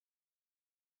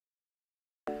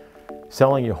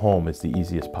Selling your home is the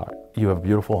easiest part. You have a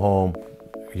beautiful home,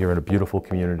 you're in a beautiful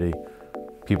community,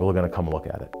 people are going to come look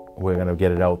at it. We're going to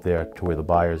get it out there to where the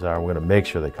buyers are. We're going to make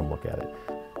sure they come look at it.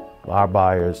 Our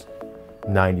buyers,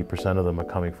 90% of them are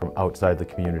coming from outside the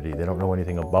community. They don't know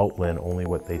anything about Lynn, only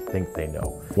what they think they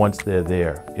know. Once they're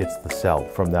there, it's the sell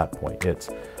from that point. It's,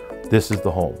 this is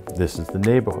the home, this is the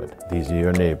neighborhood, these are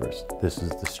your neighbors, this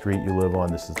is the street you live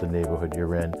on, this is the neighborhood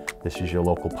you're in, this is your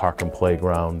local park and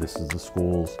playground, this is the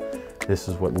schools, this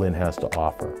is what Lynn has to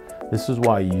offer. This is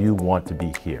why you want to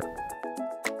be here.